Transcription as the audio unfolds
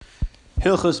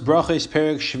Hilchos Brachos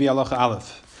Perek Shvi Halacha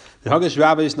Aleph. The Haggis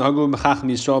Rabbis Nahagu Mechachim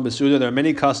Yisrael B'Suda. There are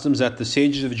many customs that the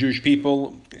sages of the Jewish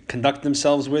people conduct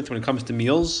themselves with when it comes to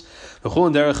meals. V'chul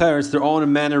and Derech Eretz, they're all in a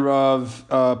manner of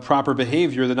proper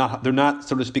behavior. They're not,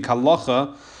 so to speak,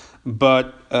 halacha,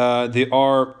 but they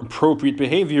are appropriate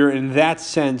behavior. In that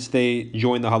sense, they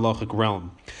join the halachic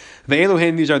realm.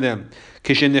 Ve'elohim, these are them.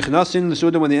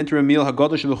 When they enter a meal,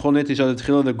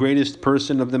 the greatest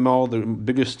person of them all, the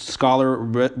biggest scholar,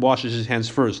 washes his hands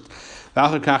first.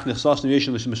 Afterwards,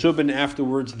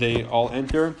 they all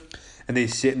enter and they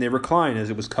sit and they recline,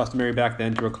 as it was customary back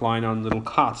then to recline on little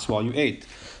cots while you ate.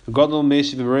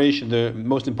 The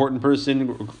most important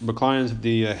person reclines at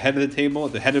the head of the table,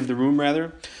 at the head of the room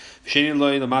rather.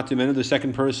 The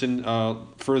second person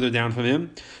further down from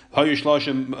him. The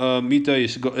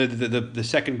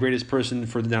second greatest person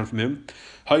further down from him.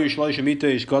 If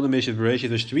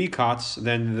there's three cots,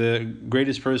 then the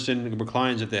greatest person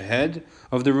reclines at the head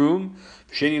of the room.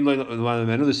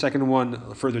 The second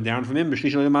one further down from him. The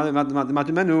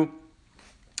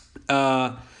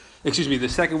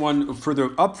second one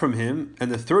further up from him,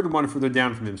 and the third one further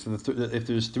down from him. So if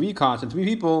there's three cots and three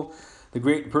people, the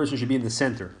great person should be in the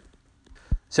center.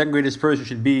 Second greatest person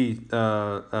should be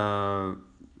further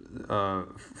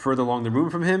along the room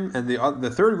from him, and the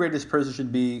third greatest person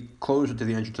should be closer to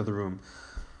the entrance of the room.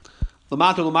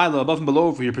 Lamato l'mayla, above and below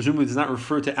over here, presumably does not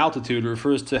refer to altitude. It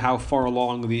refers to how far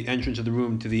along the entrance of the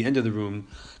room to the end of the room.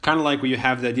 Kind of like where you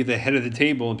have the idea of the head of the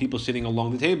table and people sitting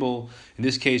along the table. In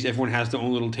this case, everyone has their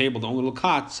own little table, their own little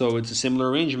cot, so it's a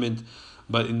similar arrangement,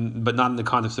 but not in the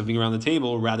context of being around the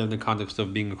table, rather in the context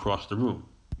of being across the room.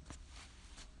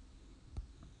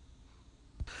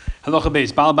 Halacha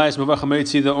beis, Baal Bayis Mavach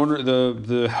HaMotzi, the owner,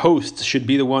 the host should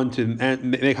be the one to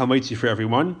make HaMotzi for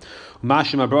everyone.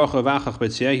 Mashim HaBracha V'achach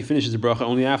Betzeh, he finishes the bracha,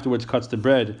 only afterwards cuts the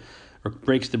bread, or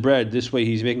breaks the bread. This way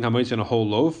he's making HaMotzi on a whole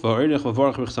loaf.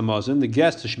 The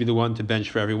guest should be the one to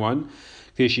bench for everyone.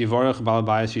 He should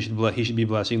be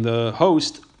blessing the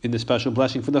host in the special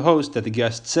blessing for the host that the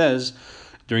guest says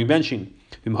during benching.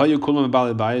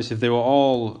 If they were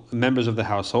all members of the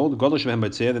household,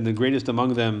 then the greatest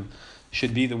among them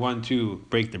should be the one to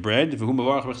break the bread. He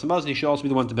should also be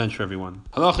the one to bench for everyone.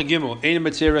 Halacha Gimel.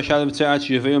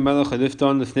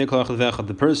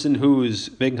 The person who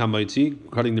is making hametzi,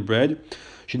 cutting the bread,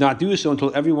 should not do so until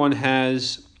everyone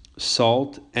has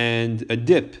salt and a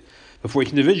dip before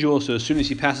each individual. So as soon as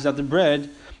he passes out the bread,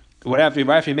 right after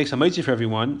he makes hametzi for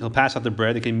everyone, he'll pass out the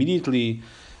bread. They can immediately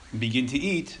begin to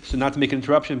eat, so not to make an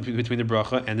interruption between the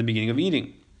bracha and the beginning of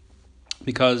eating.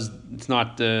 Because it's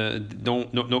not, no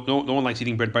one likes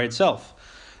eating bread by itself.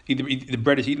 Either the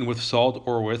bread is eaten with salt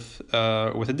or with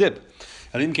a dip.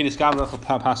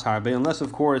 Unless,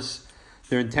 of course,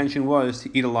 their intention was to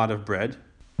eat a lot of bread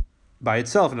by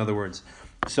itself, in other words.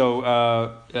 So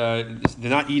they're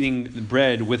not eating the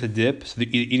bread with a dip, so they're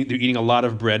eating a lot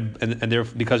of bread, and they're,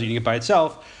 because you're eating it by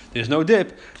itself, there's no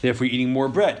dip, therefore you're eating more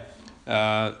bread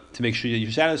to make sure that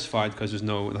you're satisfied, because there's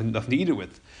nothing to eat it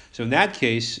with. So in that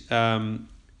case,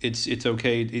 it's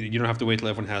okay. You don't have to wait till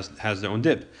everyone has their own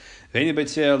dip. You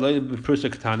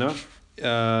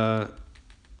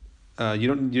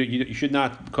should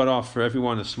not cut off for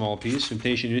everyone a small piece.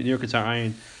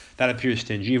 That appears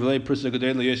stingy.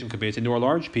 Nor a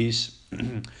large piece,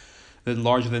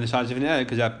 larger than the size of an egg,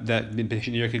 because that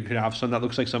could have some that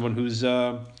looks like someone who's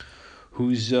a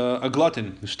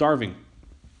glutton, who's starving.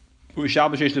 On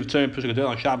Shabbos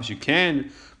you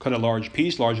can cut a large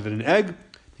piece, larger than an egg,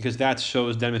 because that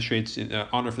demonstrates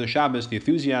honor for the Shabbos, the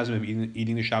enthusiasm of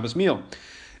eating the Shabbos meal.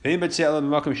 The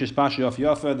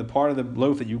part of the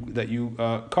loaf that you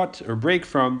cut or break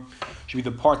from should be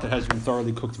the part that has been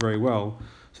thoroughly cooked very well.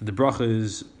 So the bracha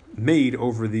is made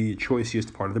over the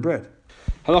choicest part of the bread.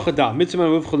 Halacha da mitzvah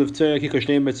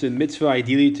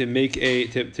ideally to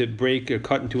break or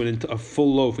cut into a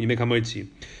full loaf when you make hametzi.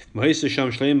 What if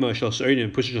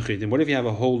you have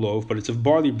a whole loaf, but it's of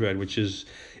barley bread, which is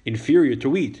inferior to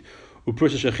wheat?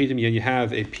 And you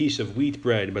have a piece of wheat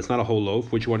bread, but it's not a whole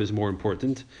loaf. Which one is more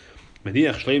important? You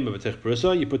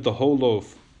put the whole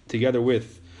loaf together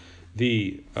with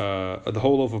the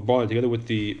whole loaf of barley together with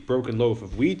the broken loaf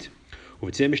of wheat.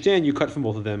 You cut from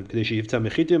both of them. This way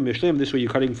you're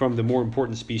cutting from the more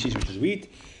important species, which is wheat,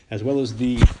 as well as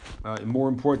the more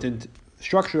important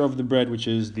structure of the bread, which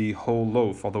is the whole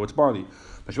loaf, although it's barley.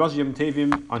 On Shabbos, you must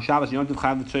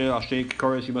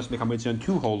make hametzi on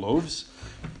two whole loaves,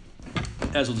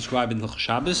 as we'll describe in the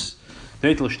Shabbos.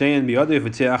 You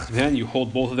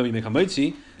hold both of them, you make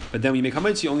hametzi, but then when you make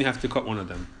hametzi, you only have to cut one of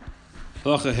them.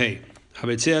 The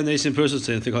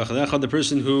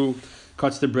person who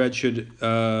cuts the bread should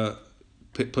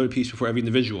put a piece before every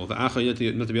individual.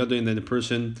 And then the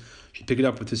person should pick it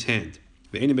up with his hand.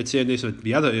 But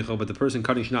the person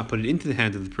cutting should not put it into the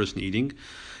hand of the person eating,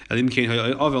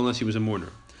 unless he was a mourner.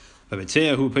 The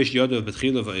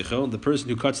person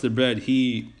who cuts the bread,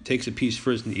 he takes a piece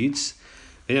first and eats.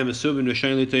 In other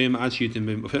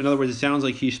words, it sounds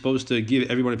like he's supposed to give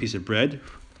everyone a piece of bread.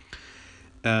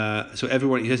 So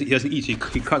everyone, he doesn't eat. He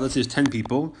cuts, let's say there's 10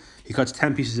 people. He cuts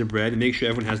 10 pieces of bread and makes sure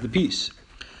everyone has the piece.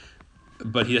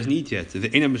 But he doesn't eat yet. But the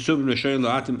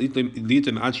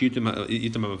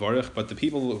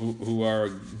people who are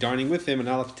dining with him are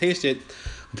not allowed to taste it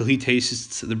until he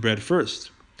tastes the bread first.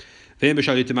 And he's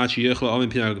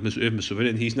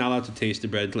not allowed to taste the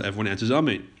bread until everyone answers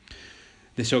Amen.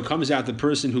 And so it comes out the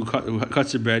person who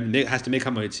cuts the bread has to make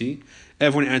hamaitzi.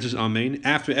 Everyone answers Amen.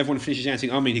 After everyone finishes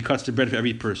answering Amen, he cuts the bread for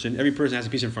every person. Every person has a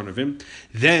piece in front of him.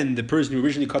 Then the person who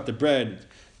originally cut the bread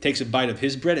takes a bite of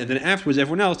his bread, and then afterwards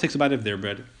everyone else takes a bite of their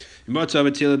bread. If the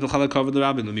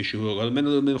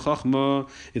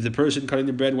person cutting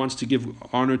the bread wants to give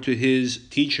honor to his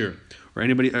teacher or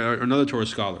anybody or another Torah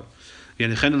scholar,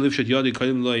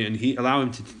 and he allow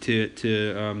him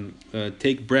to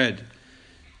take bread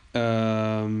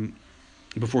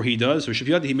before he does, or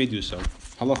he may do so.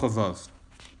 Halacha Vav.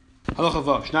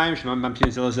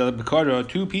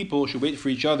 Two people should wait for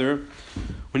each other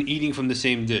when eating from the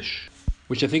same dish,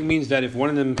 which I think means that if one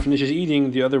of them finishes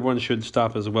eating, the other one should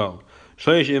stop as well.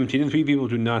 3 people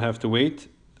do not have to wait.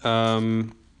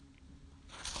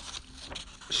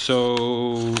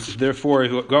 So therefore,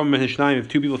 if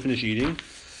 2 people finish eating,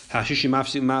 the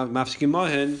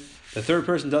third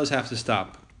person does have to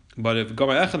stop. But if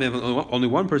only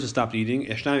one person stopped eating,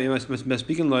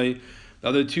 the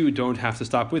other 2 don't have to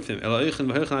stop with him.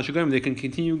 They can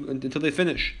continue until they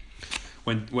finish.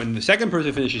 When the second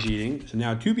person finishes eating, so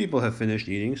now 2 people have finished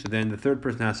eating, so then the third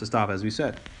person has to stop, as we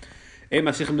said.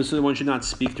 One should not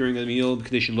speak during the meal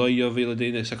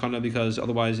because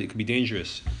otherwise it could be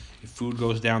dangerous. If food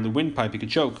goes down the windpipe, you could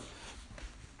choke.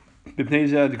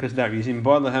 Because of that reason,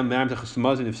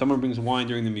 if someone brings wine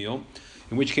during the meal,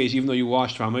 in which case, even though you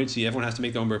washed Hamaitzi, everyone has to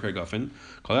make their own bracha gafen.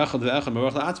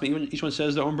 Each one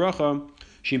says their own bracha.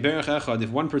 If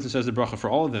one person says the bracha for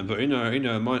all of them,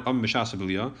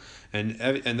 and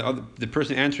the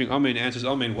person answering Amen answers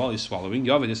Amen while he's swallowing,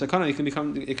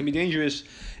 it can be dangerous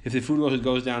if the food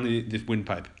goes down the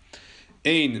windpipe.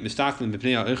 You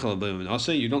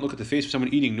don't look at the face of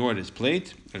someone eating, nor at his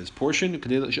plate, at his portion,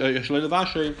 because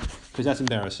that's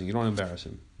embarrassing. You don't embarrass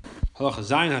him. The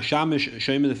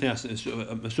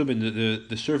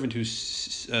servant who's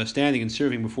standing and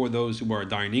serving before those who are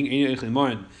dining, he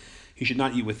should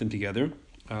not eat with them together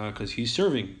because he's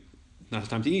serving. Not his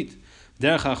time to eat.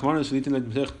 However,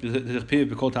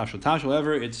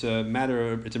 it's a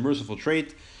merciful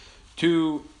trait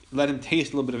to let him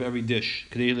taste a little bit of every dish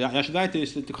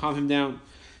to calm him down.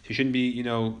 He shouldn't be,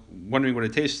 wondering what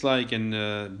it tastes like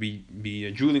and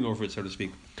be drooling over it, so to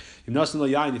speak.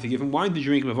 If you give him wine to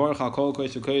drink,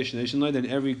 then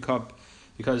every cup,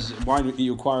 because wine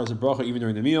requires a bracha even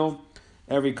during the meal,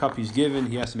 every cup he's given,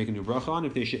 he has to make a new bracha on.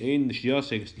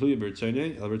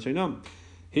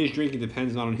 His drinking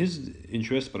depends not on his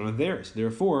interest, but on theirs.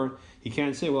 Therefore, he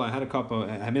can't say, well, I had a cup,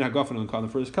 I made a gafen on the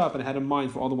first cup, and I had in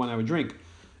mind for all the wine I would drink.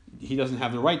 He doesn't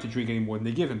have the right to drink any more than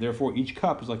they give him. Therefore, each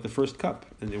cup is like the first cup,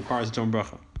 and it requires its own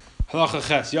bracha. Halacha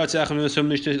ches.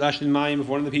 If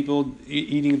one of the people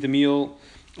eating the meal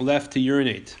left to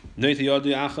urinate, he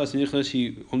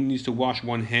only needs to wash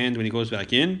one hand when he goes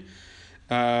back in.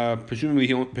 Assuming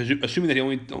that he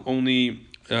only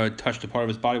touched a part of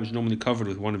his body which is normally covered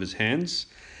with one of his hands.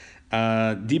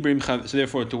 So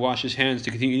therefore, to wash his hands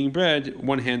to continue eating bread,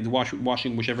 one hand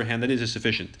washing whichever hand that is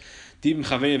sufficient.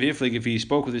 If he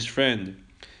spoke with his friend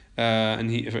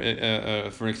and he for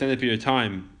an extended period of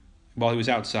time while he was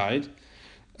outside,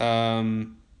 so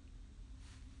and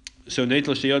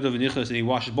he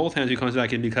washes both hands, he comes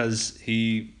back in because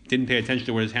he didn't pay attention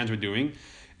to what his hands were doing,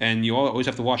 and you always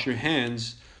have to wash your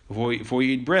hands before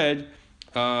you eat bread.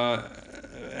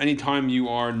 Anytime you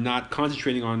are not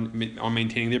concentrating on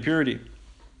maintaining their purity.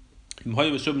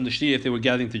 If they were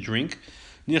gathering to drink,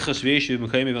 then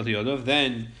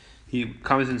he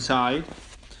comes inside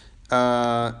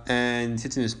and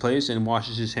sits in his place and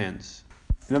washes his hands.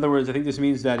 In other words, I think this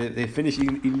means that they finished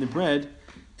eating the bread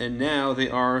and now they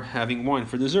are having wine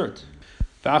for dessert.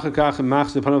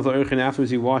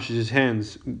 Afterwards he washes his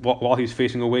hands while he's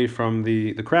facing away from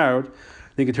the crowd.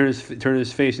 Then he can turn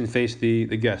his face and face the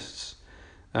guests.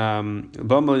 Why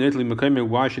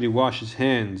should he wash his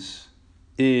hands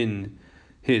in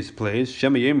his place? They're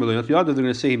going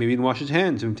to say he maybe didn't wash his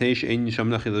hands.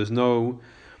 There's no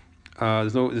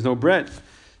there's no bread,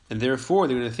 and therefore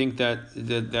they're going to think that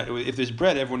if there's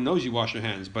bread, everyone knows you wash your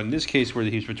hands. But in this case, where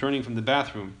he's returning from the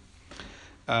bathroom,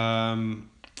 I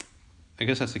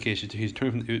guess that's the case. He's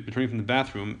returning from the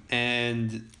bathroom,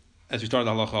 and as we started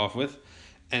the halacha off with,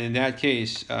 and in that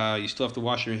case, you still have to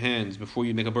wash your hands before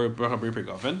you make a bracha b'ripik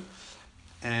oven,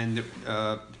 and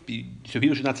so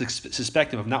people should not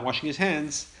suspect him of not washing his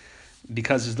hands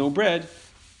because there's no bread.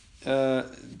 To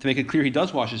make it clear, he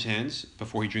does wash his hands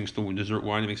before he drinks the dessert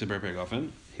wine and makes a b'ripik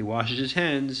oven. He washes his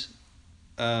hands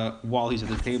while he's at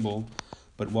the table,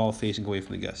 but while facing away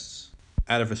from the guests,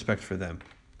 out of respect for them.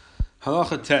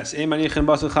 Halacha tes.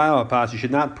 You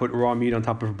should not put raw meat on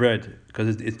top of bread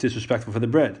because it's disrespectful for the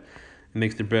bread. It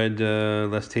makes the bread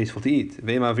less tasteful to eat.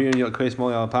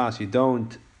 You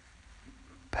don't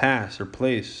pass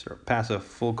a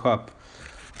full cup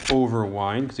over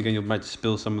wine because again you might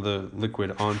spill some of the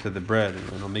liquid onto the bread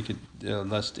and it'll make it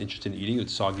less interested in eating.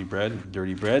 It's soggy bread,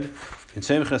 dirty bread. You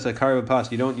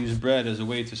don't use bread as a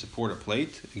way to support a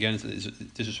plate. Again, it's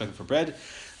disrespectful for bread.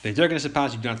 You do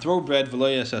not throw bread,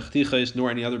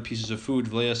 nor any other pieces of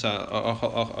food, and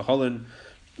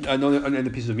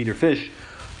the pieces of meat or fish,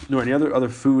 nor any other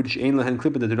food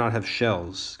that do not have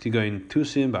shells.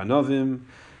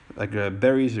 Like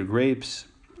berries or grapes,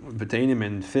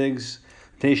 and figs.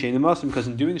 Because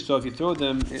in doing so, if you throw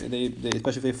them, they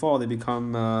especially if they fall, they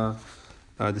become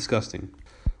disgusting.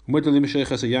 You're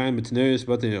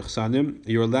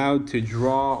allowed to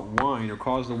draw wine or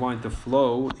cause the wine to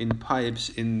flow in pipes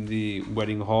in the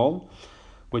wedding hall,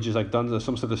 which is like done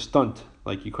some sort of stunt.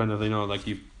 Like you kind of, like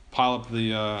you pile up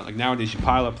the, like nowadays you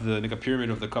pile up make a pyramid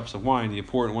of the cups of wine, you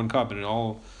pour it in one cup and it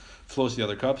all flows to the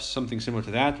other cups, something similar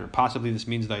to that. Or possibly this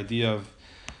means the idea of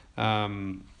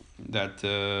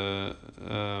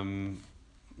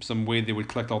some way they would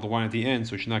collect all the wine at the end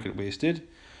so it should not get wasted.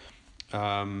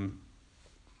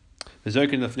 You're allowed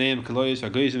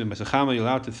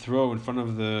to throw in front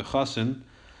of the chassan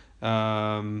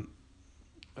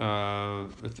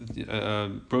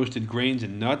roasted grains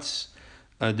and nuts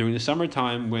during the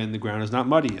summertime when the ground is not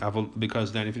muddy,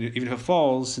 because then even if it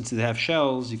falls, since they have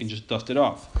shells, you can just dust it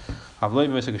off. Not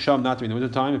during the winter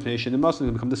time, if they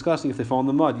become disgusting if they fall in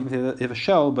the mud, even if they have a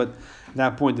shell, but at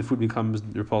that point the food becomes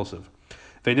repulsive.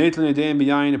 A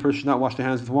person should not wash their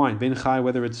hands with wine,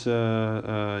 whether it's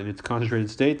in its concentrated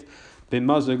state,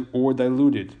 or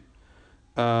diluted,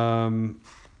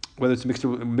 whether it's mixed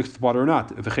with water or not.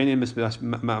 You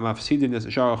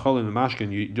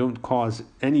don't cause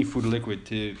any food or liquid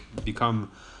to become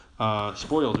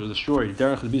spoiled or destroyed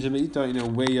in a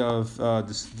way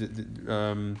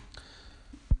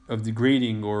of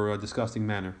degrading or a disgusting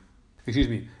manner.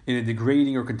 In a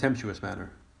degrading or contemptuous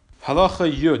manner.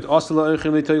 Halacha Yud.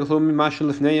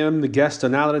 The guests are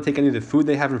not allowed to take any of the food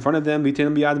they have in front of them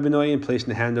and place in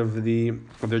the hand of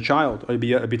their child, or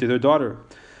be to their daughter,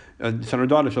 son or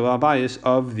daughter,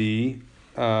 of the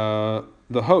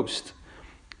host.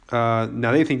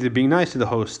 Now they think they're being nice to the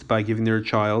host by giving their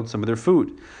child some of their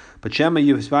food. But perhaps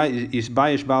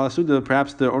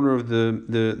the owner of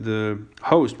the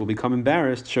host will become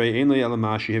embarrassed. He only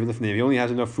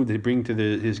has enough food to bring to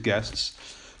his guests.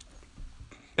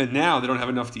 And now they don't have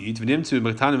enough to eat.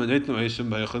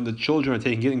 The children are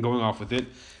taking it and going off with it.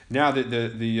 Now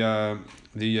the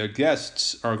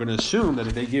guests are going to assume that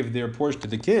if they give their portion to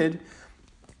the kid,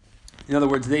 in other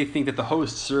words, they think that the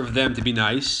host served them to be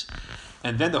nice,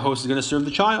 and then the host is going to serve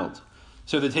the child.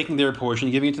 So they're taking their portion,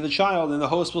 giving it to the child, and the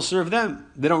host will serve them.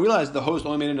 They don't realize the host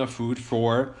only made enough food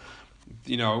for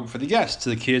the guests.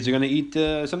 So the kids are going to eat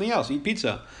something else, eat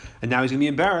pizza. And now he's going to be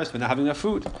embarrassed for not having enough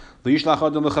food. A person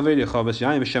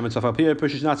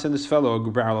should not send this fellow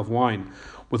a barrel of wine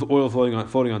with oil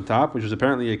floating on top, which was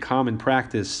apparently a common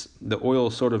practice. The oil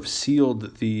sort of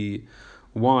sealed the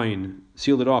wine,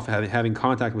 sealed it off, having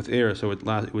contact with air, so it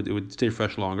would stay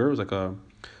fresh longer. It was like a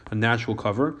natural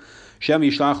cover. Maybe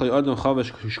a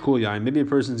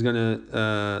person's going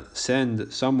to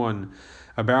send someone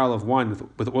a barrel of wine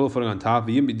with oil floating on top.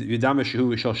 He's going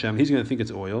to think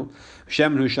it's oil. But it's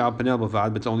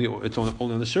only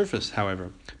on the surface,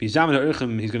 however. He's going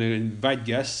to invite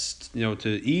guests,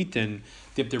 to eat and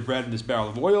dip their bread in this barrel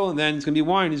of oil, and then it's going to be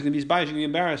wine. He's going to be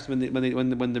embarrassed when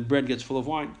the bread gets full of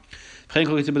wine.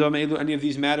 Any of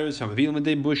these matters, that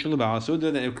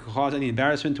it could cause any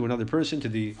embarrassment to another person, to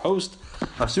the host,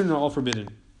 are all forbidden.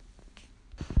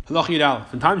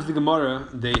 From times of the Gemara,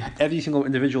 every single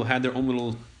individual had their own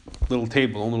little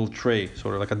table, own little tray,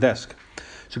 sort of like a desk.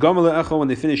 So when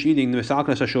they finish eating, they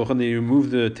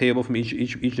remove the table from each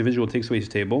individual takes away his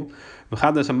table,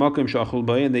 and they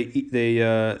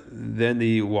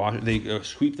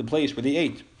sweep the place where they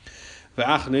ate.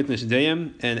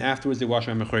 And afterwards they wash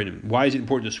ma'amachronim. Why is it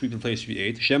important to sweep the place to be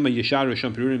ate?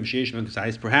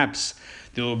 Perhaps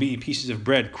there will be pieces of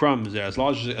bread, crumbs as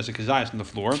large as a kazayas on the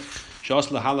floor,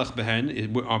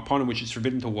 upon which it's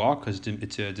forbidden to walk because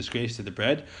it's a disgrace to the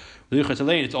bread.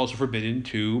 It's also forbidden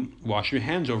to wash your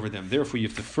hands over them. Therefore, you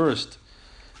have to first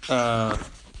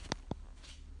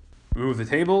remove the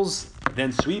tables,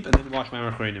 then sweep, and then wash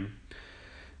ma'amachronim.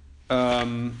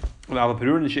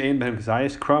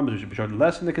 Crumbs which are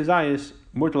less than the kazayas,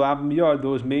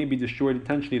 those may be destroyed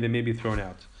intentionally, they may be thrown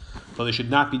out. So they should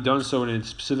not be done so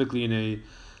specifically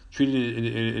treated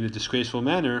in a disgraceful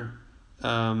manner,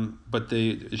 but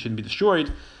it shouldn't be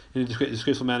destroyed in a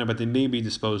disgraceful manner, but they may be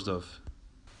disposed of.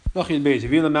 They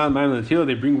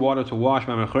bring water to wash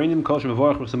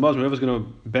whoever's going to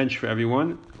bench for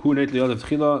everyone,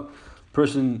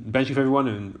 person benching for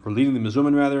everyone or leading the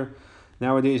mezuman rather.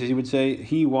 Nowadays, as you would say,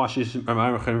 he washes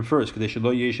first, because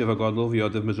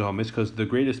the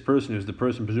greatest person, who's the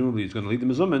person presumably is going to lead the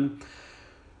mezuman,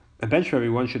 a bench for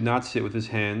everyone, should not sit with his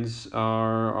hands with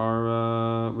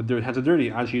their hands are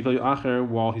dirty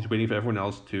while he's waiting for everyone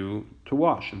else to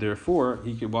wash. Therefore,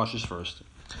 he washes first.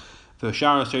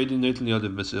 Everyone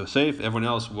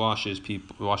else washes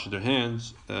their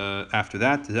hands after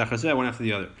that, one after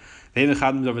the other.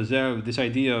 This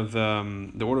idea of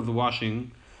the order of the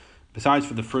washing, besides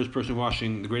for the first person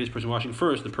washing, the greatest person washing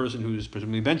first, the person who's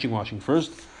presumably benching washing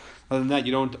first. Other than that,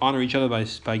 you don't honor each other by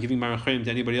giving ma'amachronim to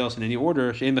anybody else in any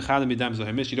order. You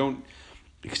don't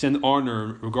extend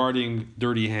honor regarding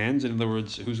dirty hands. In other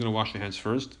words, who's going to wash their hands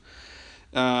first.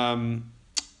 No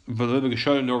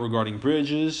regarding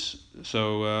bridges.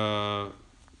 So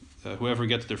whoever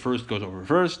gets there first goes over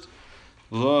first.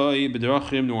 No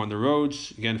on the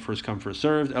roads. Again, first come, first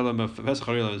served.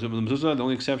 The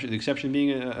only exception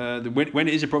being when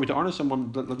it is appropriate to honor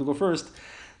someone, let them go first.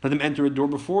 Let them enter a door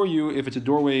before you if it's a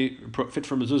doorway fit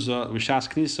for mezuzah, rishas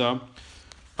knisa,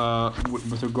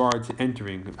 with regard to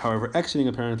entering. However, exiting,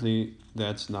 apparently,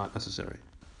 that's not necessary.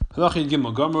 After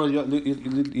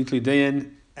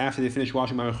they finish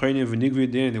washing ma'amachronim,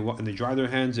 and they dry their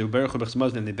hands, and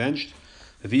they benched.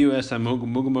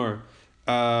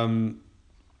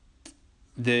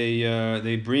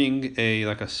 They bring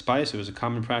a spice. It was a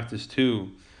common practice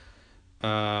to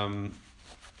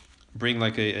bring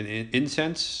an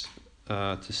incense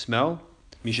to smell.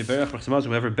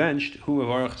 Whoever benched, he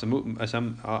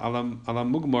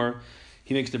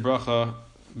makes the bracha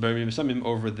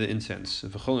over the incense.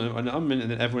 And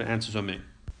then everyone answers amen.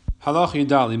 Halach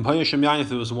Yudal. If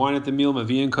there was wine at the meal, you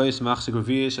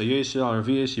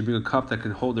bring a cup that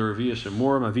can hold the revius or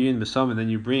more, and then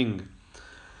you bring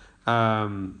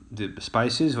the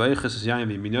spices. You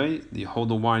hold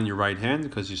the wine in your right hand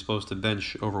because you're supposed to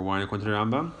bench over wine according to the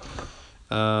Rambam.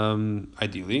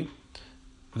 Ideally,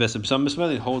 they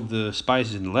hold the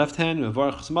spices in the left hand, and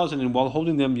while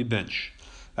holding them, you bench.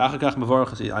 That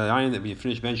when you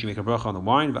finish bench, you make a bracha on the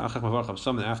wine.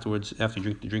 And afterwards, after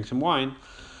you drink some wine,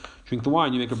 drink the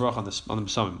wine, you make a bracha on the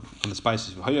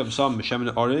spices. What if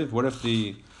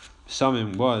the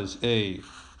samim was a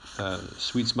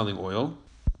sweet-smelling oil?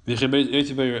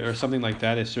 Or something like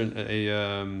that, a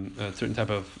certain type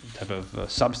of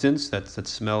substance that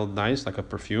smelled nice, like a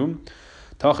perfume.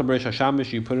 You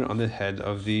put it on the head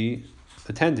of the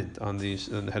attendant, on the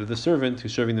head of the servant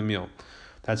who's serving the meal.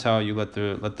 That's how you let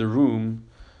the room,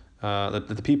 let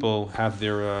the people have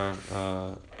their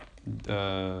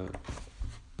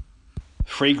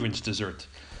fragrance dessert.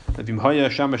 If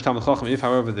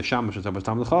however the shamash was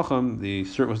Talmid Chacham, the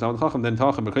servant was Talmid Chacham, then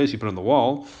you put it on the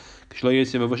wall. It's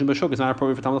not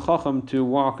appropriate for Talmid Chacham to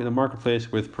walk in the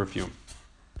marketplace with perfume.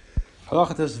 Even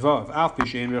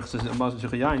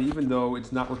though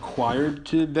it's not required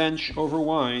to bench over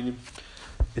wine,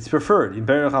 it's preferred.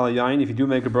 If you do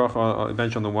make a bracha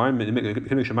bench on the wine,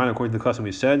 according to the custom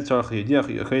we said, you have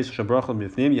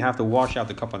to wash out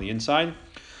the cup on the inside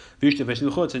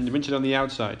and rinse it on the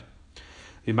outside.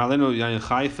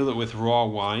 Fill it with raw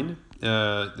wine,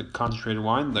 the concentrated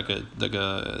wine,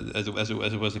 as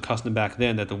it was the custom back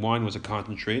then, that the wine was a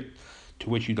concentrate to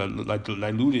which you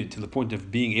diluted to the point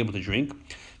of being able to drink.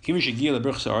 Once you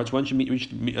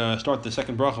start the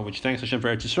second bracha, which thanks Hashem for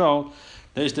Eretz Yisrael,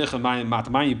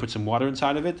 you put some water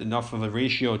inside of it, enough of a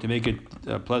ratio to make it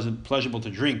pleasurable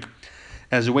to drink,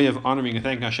 as a way of honoring and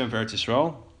thanking Hashem for Eretz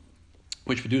Yisrael,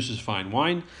 which produces fine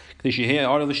wine. So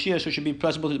it should be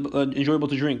pleasurable, enjoyable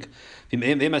to drink. You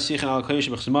do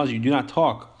not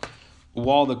talk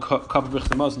while the cup of B'chas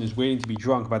Hamazon is waiting to be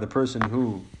drunk by the person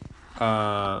who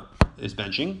is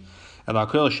benching.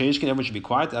 Everyone should be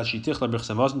quiet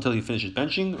until he finishes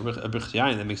benching,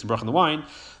 and then makes the bracha on the wine,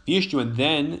 and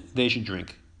then they should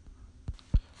drink.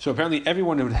 So apparently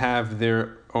everyone would have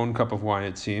their own cup of wine,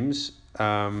 it seems.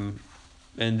 And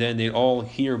then they all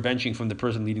hear benching from the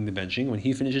person leading the benching. When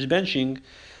he finishes benching,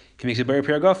 he makes a bari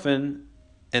paragofen,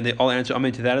 and they all answer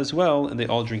amen to that as well, and they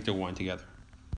all drink their wine together.